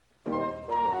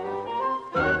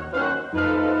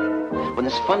when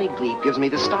this funny gleep gives me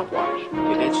this stopwatch.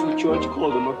 Yeah, that's what George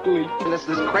called him, a gleep. And this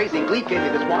crazy gleep gave me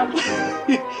this watch.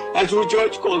 That's what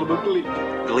George called him, a gleep.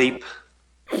 Gleep.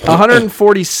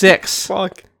 146.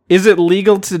 Fuck. Is it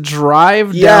legal to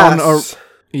drive Yes. down a...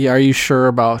 Yeah, are you sure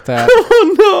about that?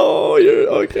 Oh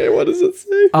no! Okay, what does it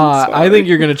say? I think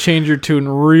you're going to change your tune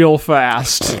real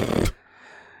fast.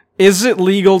 Is it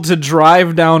legal to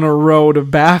drive down a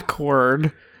road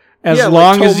backward as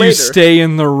long as you stay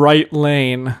in the right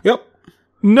lane? Yep.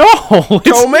 No!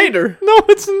 Tomater. No,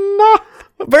 it's not.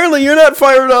 Apparently you're not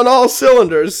firing on all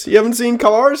cylinders. You haven't seen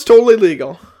Cars? Totally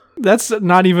legal. That's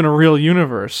not even a real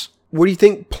universe. What do you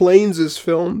think Planes is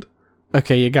filmed?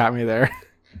 Okay, you got me there.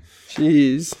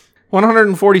 Jeez.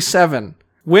 147.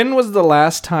 When was the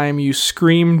last time you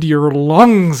screamed your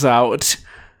lungs out?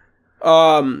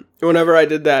 Whenever I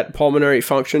did that pulmonary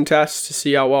function test to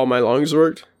see how well my lungs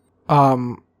worked.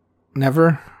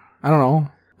 Never. I don't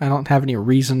know. I don't have any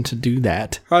reason to do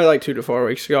that. Probably like 2 to 4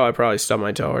 weeks ago, I probably stubbed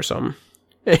my toe or something.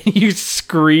 You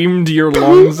screamed your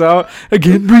lungs out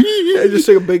again. Breathe. I just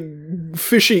took a big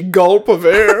fishy gulp of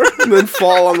air and then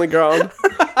fall on the ground.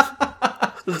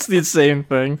 It's the same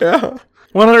thing. Yeah.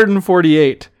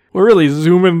 148. We're really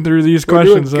zooming through these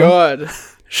questions. We're doing good.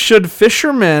 Should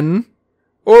fishermen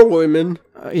or women?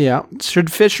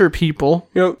 Should fisher people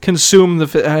Yep. consume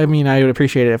the? I mean, I would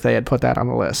appreciate it if they had put that on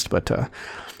the list. But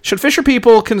should fisher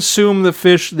people consume the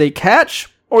fish they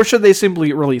catch, or should they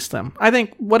simply release them? I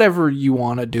think whatever you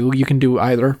want to do, you can do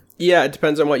either. Yeah, it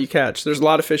depends on what you catch. There's a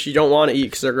lot of fish you don't want to eat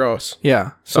because they're gross.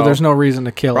 Yeah, so there's no reason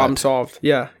to kill Problem it. solved.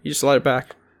 Yeah, you just let it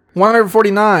back.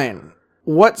 149.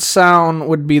 What sound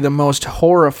would be the most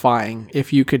horrifying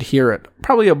if you could hear it?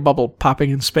 Probably a bubble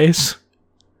popping in space.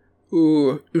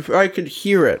 Ooh, if I could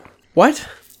hear it. What?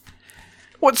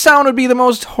 What sound would be the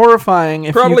most horrifying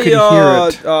if Probably, you could hear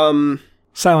it?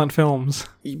 Silent films.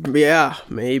 Yeah,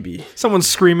 maybe. Someone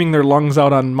screaming their lungs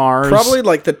out on Mars. Probably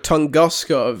like the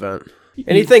Tunguska event.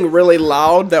 Anything really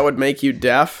loud that would make you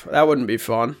deaf, that wouldn't be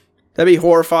fun. That'd be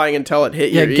horrifying until it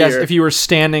hit your ear. Guess if you were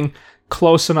standing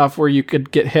close enough where you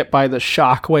could get hit by the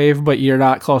shockwave, but you're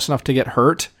not close enough to get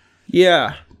hurt.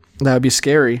 Yeah. That would be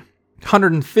scary.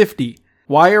 150.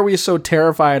 Why are we so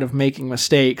terrified of making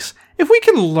mistakes if we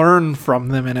can learn from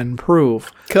them and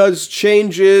improve? Because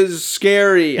change is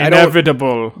scary.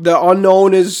 Inevitable. The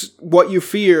unknown is what you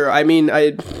fear. I mean,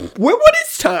 what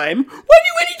is time? Why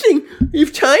do anything?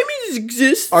 If time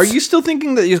exists... Are you still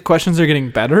thinking that these questions are getting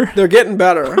better? They're getting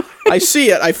better. I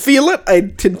see it. I feel it.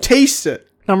 I can taste it.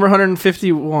 Number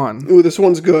 151. Ooh, this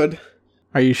one's good.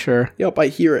 Are you sure? Yep, I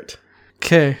hear it.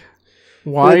 Okay.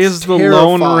 Why is the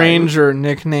Lone Ranger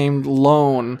nicknamed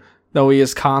Lone, though he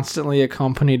is constantly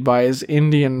accompanied by his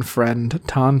Indian friend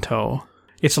Tonto?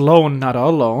 It's lone, not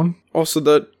alone. Also,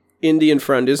 the Indian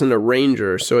friend isn't a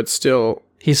ranger, so it's still...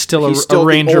 He's still a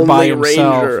ranger by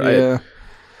himself. Ranger. Yeah.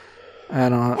 I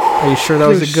don't... Are you sure that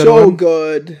was a good so one? So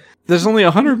good. There's only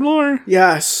 100 more.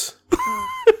 Yes.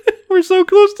 We're so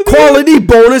close to the quality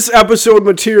bonus episode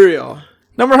material.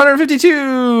 Number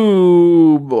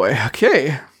 152. Boy,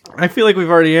 okay. I feel like we've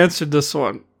already answered this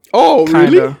one. Oh, Kinda.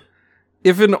 really?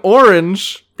 If an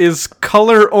orange is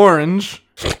color orange,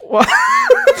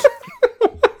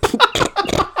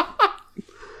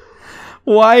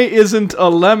 why isn't a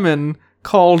lemon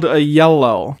called a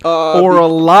yellow? Or a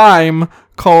lime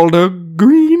called a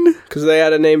green? Because they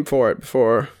had a name for it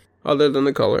before, other than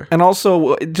the color. And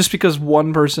also, just because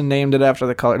one person named it after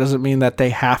the color doesn't mean that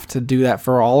they have to do that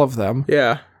for all of them.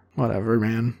 Yeah. Whatever,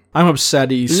 man. I'm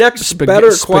upset. Next better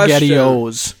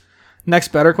SpaghettiOs. Next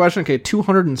better question? Okay,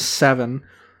 207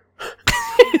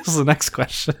 is the next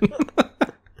question.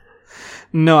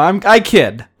 No, I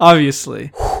kid,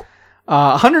 obviously.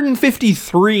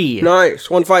 153. Nice.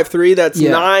 153, that's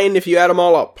 9 if you add them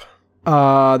all up.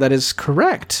 That is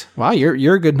correct. Wow,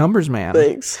 you're a good numbers man.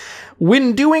 Thanks.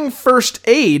 When doing first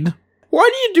aid... Why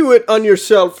do you do it on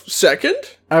yourself second?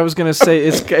 I was going to say,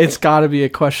 it's got to be a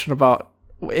question about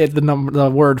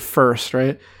the word first,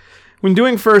 right? When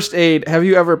doing first aid, have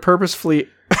you ever purposefully...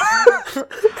 What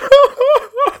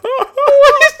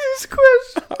is this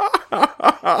question?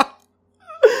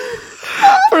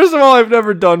 First of all, I've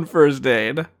never done first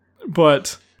aid,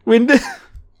 but I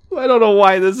don't know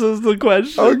why this is the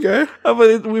question. Okay.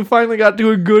 But we finally got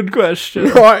to a good question.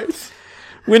 Right.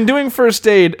 When doing first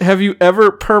aid, have you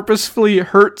ever purposefully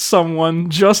hurt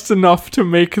someone just enough to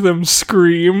make them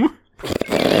scream?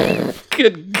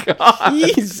 Good God.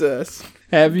 Jesus.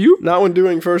 Have you? Not when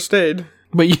doing first aid.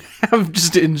 But you have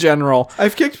just in general.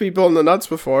 I've kicked people in the nuts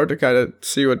before to kind of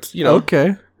see what's,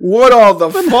 Okay. What all the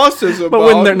fuss is about.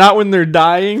 But when they're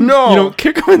dying? No. You don't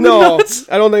kick them in the nuts?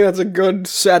 I don't think that's a good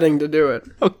setting to do it.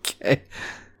 Okay.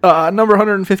 Number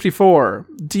 154.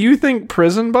 Do you think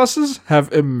prison buses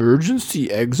have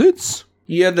emergency exits?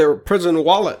 Yeah, their prison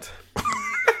wallet.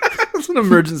 It's an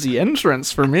emergency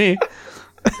entrance for me.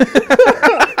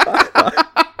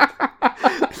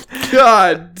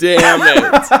 God damn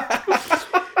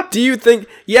it. Do you think...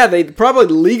 Yeah, they probably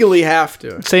legally have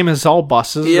to. Same as all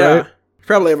buses, Yeah. right?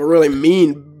 Probably have a really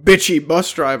mean, bitchy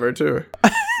bus driver, too.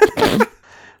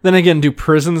 Then again, do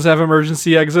prisons have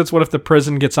emergency exits? What if the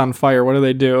prison gets on fire? What do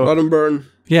they do? Let them burn.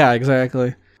 Yeah,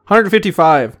 exactly.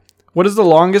 155. What is the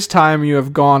longest time you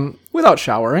have gone without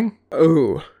showering?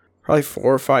 Ooh. Probably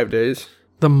 4 or 5 days.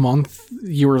 The month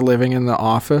you were living in the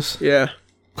office? Yeah.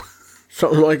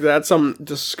 Something like that. Something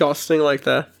disgusting like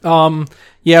that.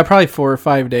 Yeah, probably 4 or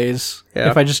 5 days. Yeah.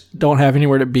 If I just don't have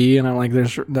anywhere to be and I'm like,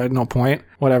 there's no point.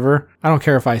 Whatever. I don't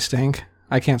care if I stink.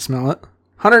 I can't smell it.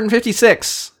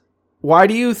 156. Why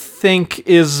do you think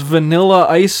is vanilla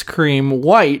ice cream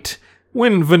white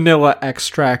when vanilla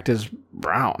extract is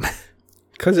brown?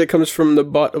 Because it comes from the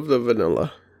butt of the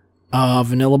vanilla.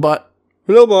 Vanilla butt?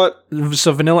 Vanilla butt.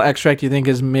 So vanilla extract you think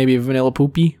is maybe vanilla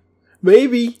poopy?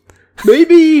 Maybe.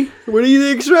 Maybe. Where do you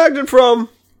extract it from?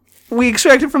 We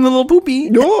extract it from the little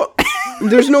poopy. No.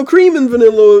 There's no cream in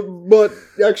vanilla butt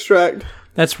extract.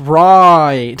 That's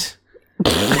right.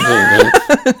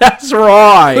 That's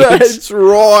right. That's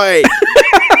right.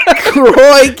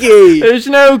 Crikey. There's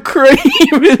no cream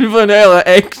in vanilla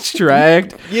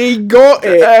extract. You got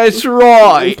it. That's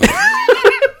right.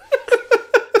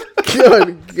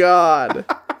 Good God.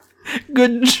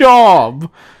 Good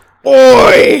job.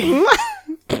 Oi.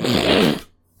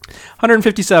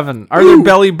 157. Are there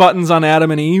belly buttons on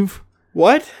Adam and Eve?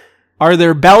 What? Are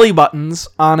there belly buttons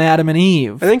on Adam and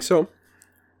Eve? I think so.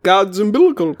 God's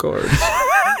umbilical cord.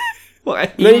 Well,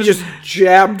 And then he just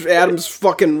jabbed Adam's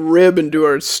fucking rib into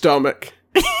her stomach.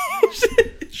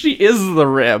 She is the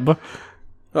rib.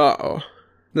 Uh-oh.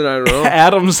 Then I don't know.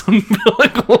 Adam's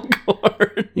umbilical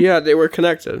cord. Yeah, they were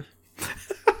connected.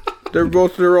 They're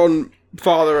both their own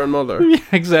father and mother. Yeah,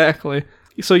 exactly.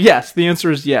 So yes, the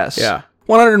answer is yes. Yeah.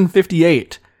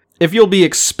 158. If you'll be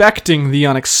expecting the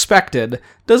unexpected,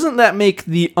 doesn't that make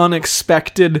the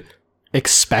unexpected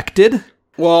expected?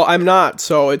 Well, I'm not,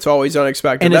 so it's always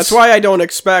unexpected. And That's it's- why I don't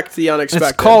expect the unexpected.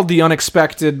 It's called the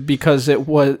unexpected because it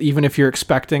was, even if you're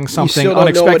expecting something still don't know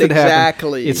unexpected it to happen,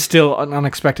 exactly. it's still an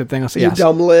unexpected thing. So You yes.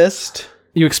 dumb list.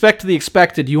 You expect the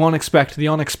expected, you unexpect the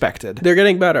unexpected. They're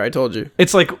getting better, I told you.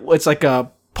 It's like a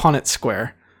Punnett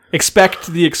square. Expect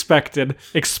the expected,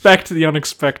 expect the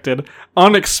unexpected,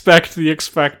 unexpect the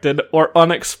expected, or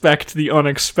unexpect the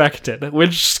unexpected.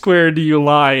 Which square do you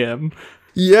lie in?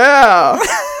 Yeah!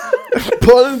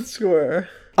 Punnett square.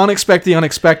 Unexpect the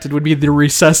unexpected would be the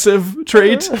recessive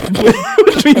trait,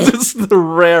 which means it's the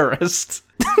rarest.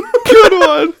 Good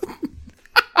one!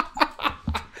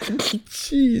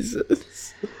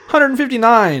 Jesus.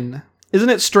 159. Isn't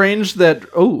it strange that...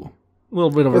 Oh, a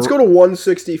little bit of Let's go to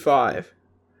 165.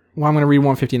 Well, I'm going to read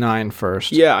 159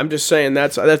 first. Yeah, I'm just saying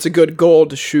that's a good goal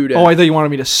to shoot at. Oh, I thought you wanted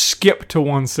me to skip to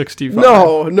 165.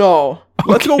 No.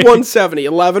 Let's go 170.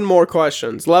 11 more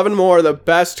questions. 11 more of the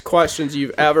best questions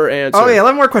you've ever answered. Oh, yeah,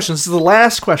 11 more questions. This is the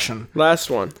last question. Last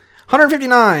one.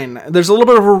 159. There's a little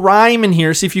bit of a rhyme in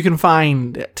here. See if you can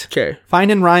find it. Okay.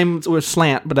 Find and rhyme with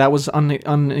slant, but that was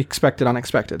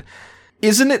unexpected.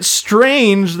 Isn't it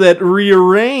strange that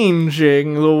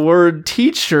rearranging the word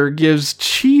teacher gives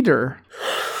cheater?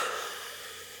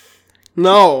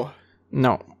 No.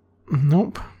 No.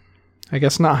 Nope. I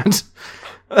guess not.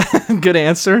 Good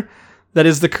answer. That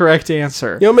is the correct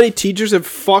answer. You know how many teachers have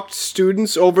fucked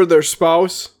students over their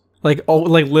spouse? Like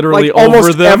literally Like over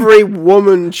almost them. every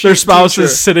woman Their spouse teacher.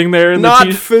 is sitting there and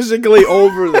Not physically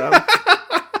over them.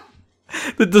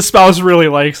 the spouse really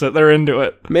likes it. They're into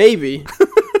it. Maybe.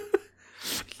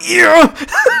 Yeah.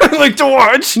 I like to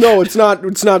watch. No, it's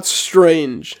not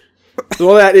strange.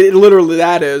 Well, it literally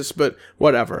that is, but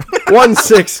whatever.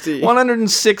 160.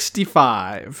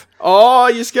 165. Oh,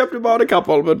 you skipped about a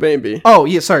couple, but maybe. Oh,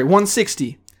 yeah, sorry.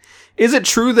 160. Is it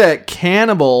true that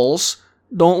cannibals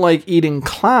don't like eating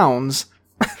clowns?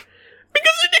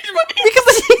 Because it is money. Because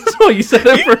it is what you said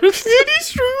at first. It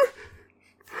is true.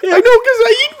 I know, because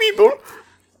I eat people.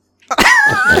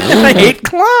 I hate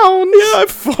clowns. Yeah,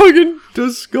 fucking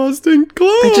disgusting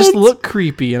clowns. They just look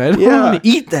creepy, and I don't want to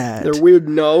eat that. Their weird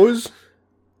nose.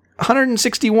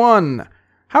 161.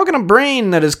 How can a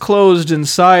brain that is closed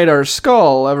inside our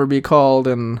skull ever be called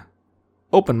an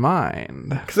open mind?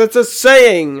 Because it's a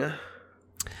saying.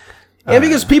 And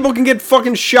because people can get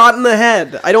fucking shot in the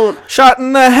head. I don't... Shot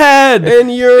in the head!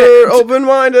 And you're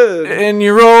open-minded. And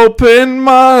you're open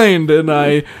mind, and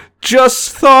I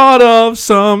Just thought of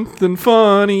something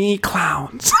funny.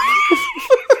 Clowns.